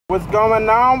What's going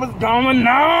on? What's going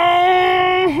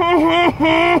on?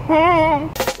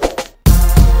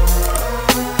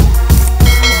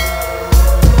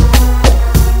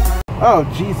 Oh,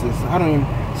 Jesus. I don't even...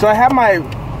 So I have my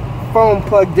phone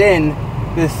plugged in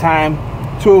this time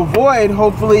to avoid,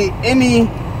 hopefully, any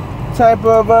type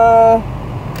of, I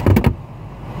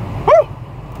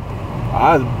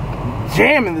was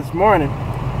jamming this morning.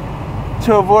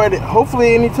 To avoid,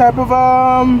 hopefully, any type of,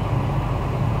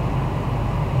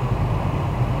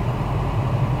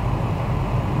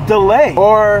 delay.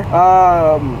 Or,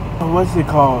 what's it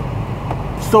called?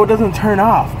 So it doesn't turn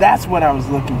off. That's what I was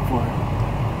looking for.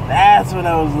 That's what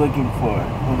I was looking for.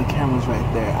 Oh, the camera's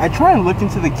right there. I try and look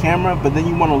into the camera, but then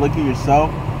you want to look at yourself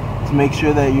to make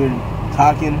sure that you're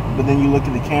talking, but then you look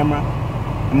at the camera,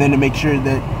 and then to make sure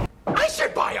that... I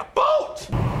should buy a boat!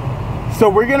 So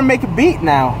we're going to make a beat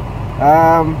now.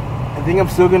 I think I'm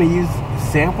still going to use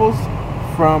samples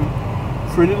from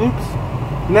Fruity Loops.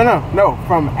 No,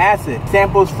 from Acid.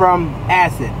 Samples from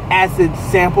Acid. Acid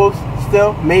samples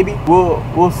still, maybe.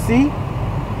 We'll see.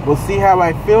 We'll see how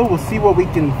I feel. We'll see what we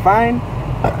can find.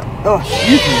 Oh,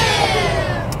 excuse me.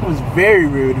 It was very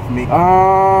rude of me.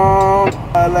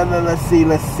 Let's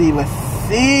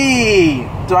see.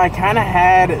 So I kind of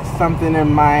had something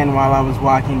in mind while I was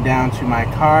walking down to my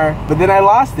car, but then I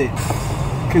lost it.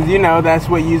 Because, you know, that's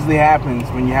what usually happens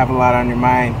when you have a lot on your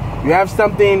mind. You have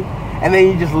something, and then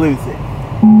you just lose it.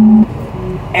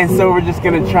 And so we're just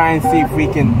gonna try and see if we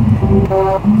can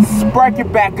spark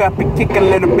it back up and kick a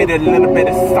little bit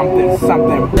of something.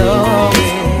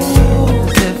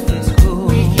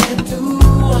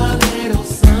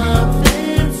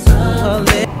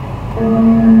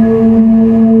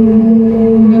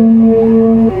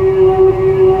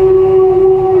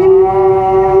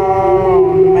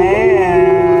 Oh man,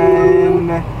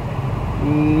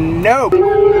 nope.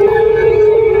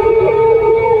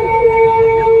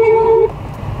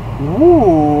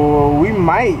 Ooh, we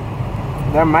might.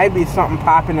 There might be something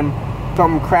popping and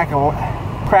something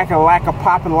crack-a-lack-a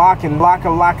popping locking,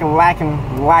 lock-a-locking, lacking.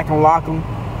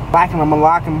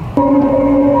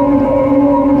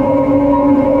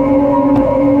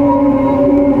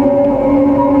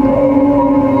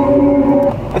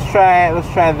 Let's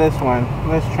try this one.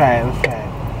 Let's try it.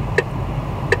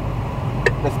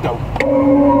 Let's go.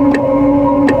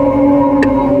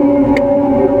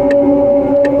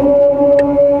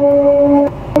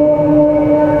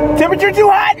 Temperature too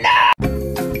hot now!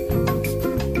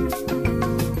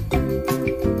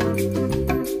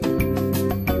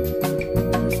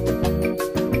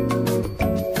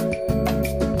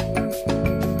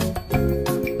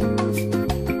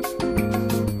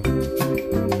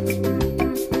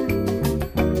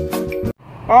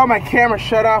 Oh, my camera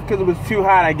shut off because it was too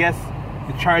hot. I guess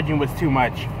the charging was too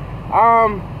much.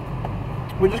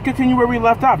 We'll just continue where we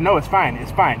left off. No, it's fine.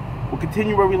 We'll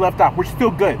continue where we left off. We're still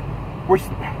good. We're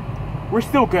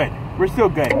still good. This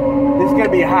is gonna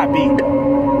be a hot beat.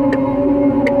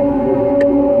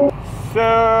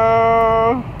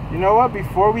 So, you know what?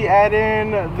 Before we add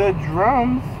in the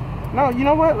drums, no, you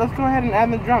know what? Let's go ahead and add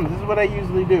in the drums. This is what I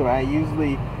usually do. I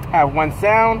usually have one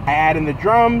sound, I add in the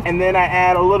drums, and then I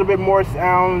add a little bit more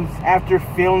sounds after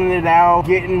feeling it out,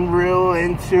 getting real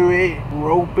into it,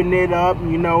 roping it up,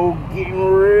 you know, getting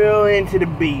real into the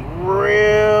beat,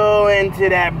 real into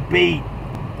that beat.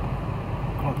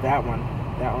 Oh, that one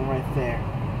right there.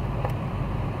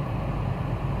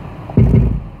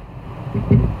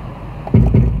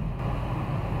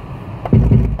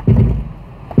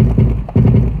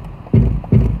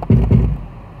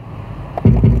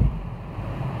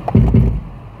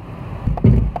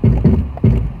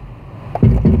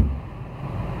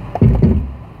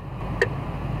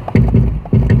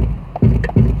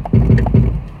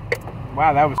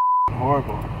 Wow, that was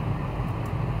horrible.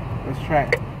 Let's try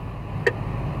it.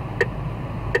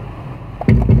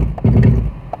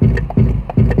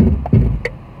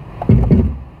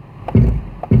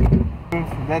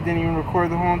 That didn't even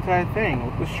record the whole entire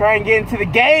thing. Let's try and get into the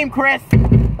game, Chris!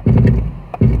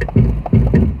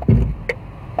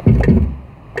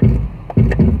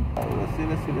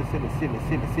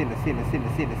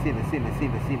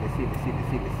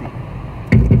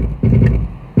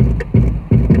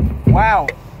 Wow.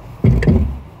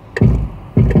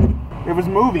 It was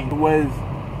moving. It was,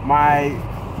 my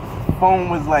phone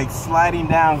was like sliding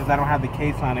down because I don't have the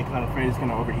case on it because I'm afraid it's going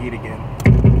to overheat again.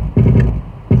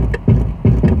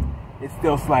 It's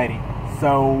still sliding.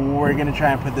 So we're going to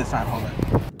try and put this on. Hold on.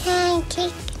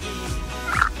 Pancake.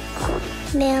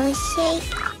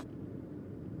 Milkshake.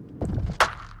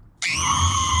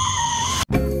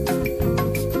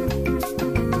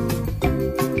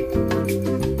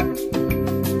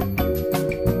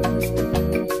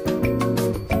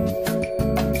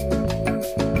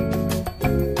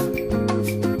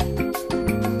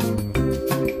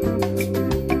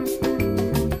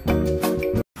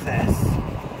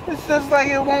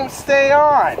 like it won't stay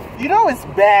on. You know it's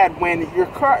bad when your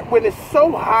car, when it's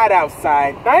so hot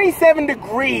outside, 97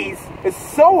 degrees, it's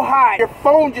so hot, your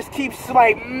phone just keeps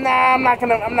like, nah, I'm not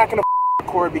gonna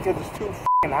record because it's too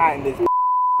hot in this.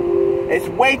 It's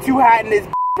way too hot in this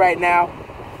right now.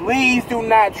 Please do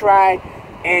not try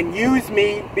and use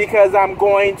me because I'm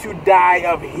going to die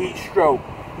of heat stroke.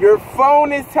 Your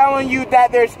phone is telling you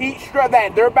that there's heat stroke,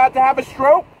 that they're about to have a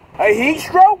stroke? A heat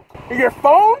stroke? Your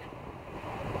phone?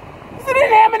 It's an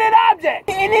inanimate object.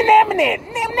 Inanimate.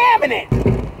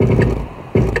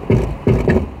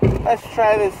 Let's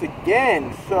try this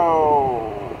again.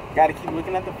 So, gotta keep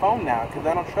looking at the phone now because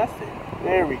I don't trust it.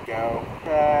 There we go.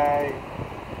 Try.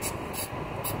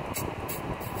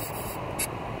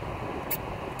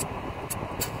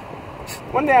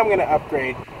 One day I'm gonna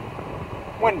upgrade.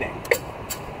 One day.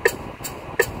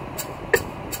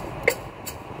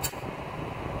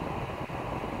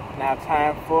 Now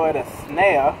time for the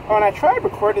snare. Oh, and I tried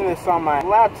recording this on my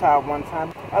laptop one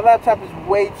time. My laptop is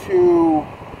way too...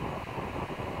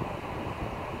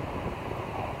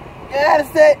 Yeah, it's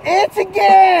that itch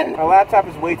again! My laptop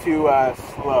is way too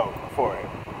slow for it.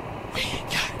 We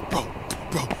ain't got it, bro.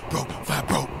 Five,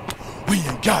 bro. We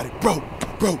ain't got it, bro.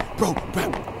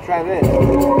 Try this.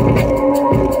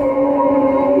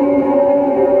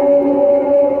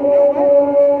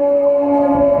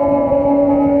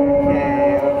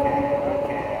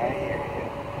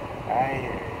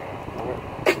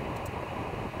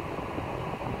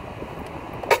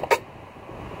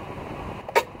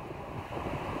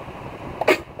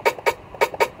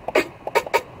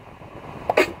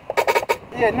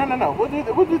 Yeah, no.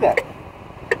 We'll do that.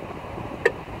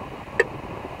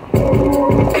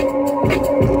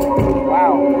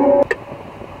 Wow.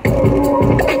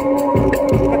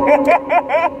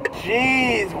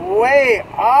 Jeez, way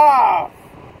off.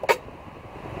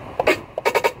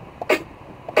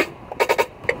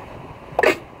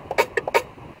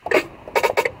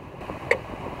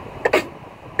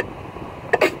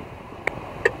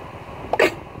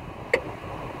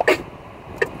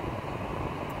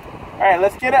 All right,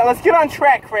 let's get on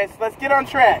track, Chris. Let's get on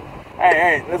track. All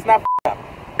right, let's not f up.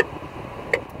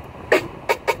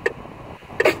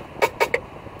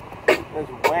 That's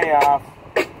way off.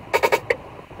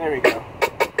 There we go.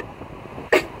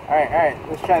 All right,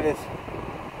 let's try this.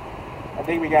 I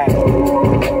think we got it. All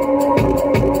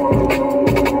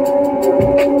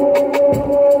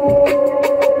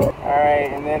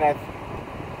right, and then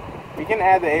we can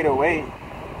add the 808.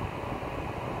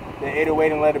 The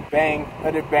 808 and let it bang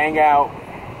out.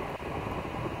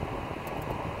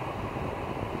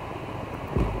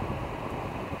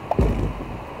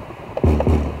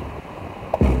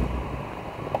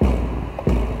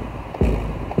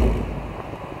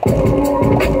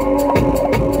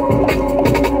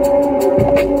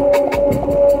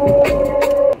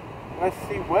 Let's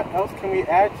see, what else can we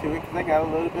add to it? Because I got a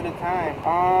little bit of time.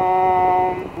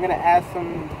 I'm gonna add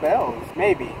some bells,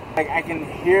 maybe. Like I can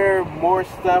hear more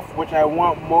stuff, which I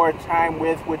want more time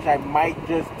with, which I might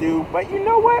just do. But you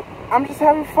know what? I'm just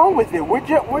having fun with it. We're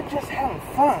just having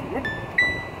fun.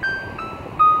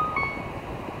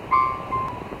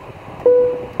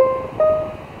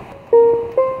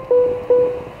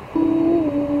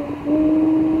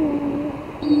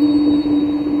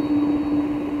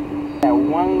 That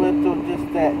one little,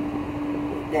 just that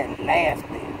last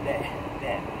bit, that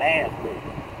last bit.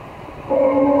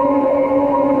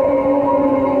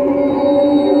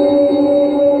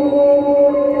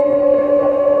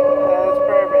 That's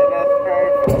perfect.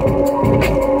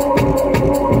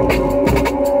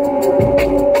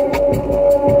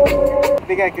 I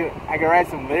think I could write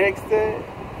some lyrics to it.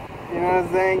 You know what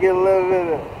I'm saying? Get a little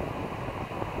bit of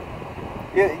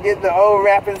get the old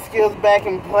rapping skills back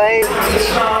in play.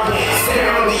 Sound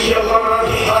the alarm.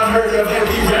 Unheard of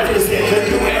heavy rappers. The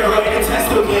new era and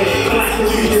testament.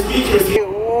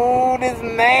 Ooh, this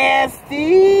nasty.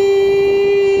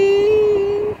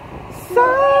 So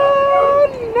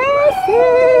nasty.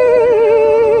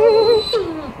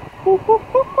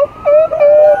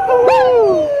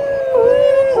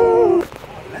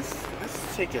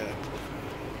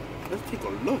 Let's take a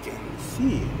look and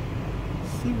see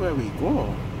where we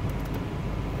go.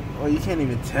 Oh, you can't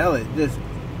even tell it.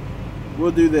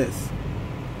 We'll do this.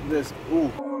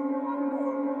 Ooh.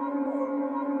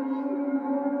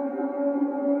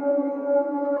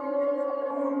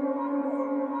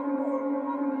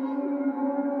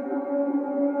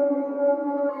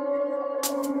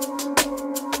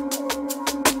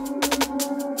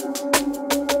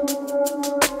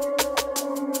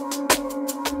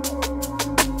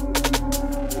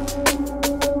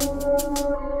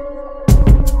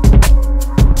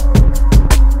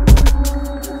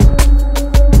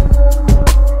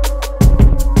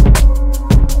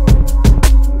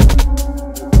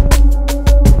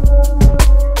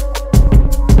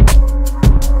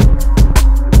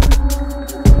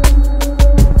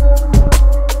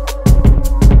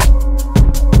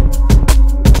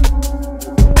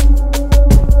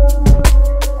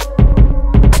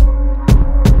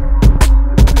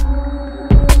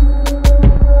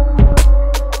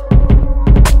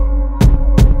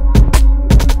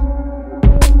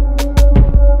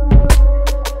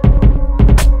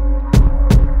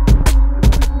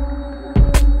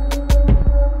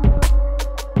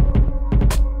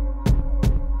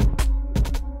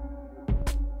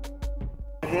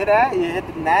 hear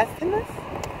the nastiness?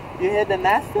 You hear the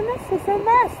nastiness? It's so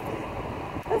nasty.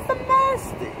 It's so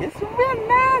nasty. It's real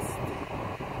nasty.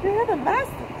 You hear the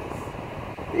nastiness?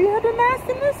 You hear the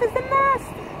nastiness? It's a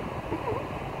nasty.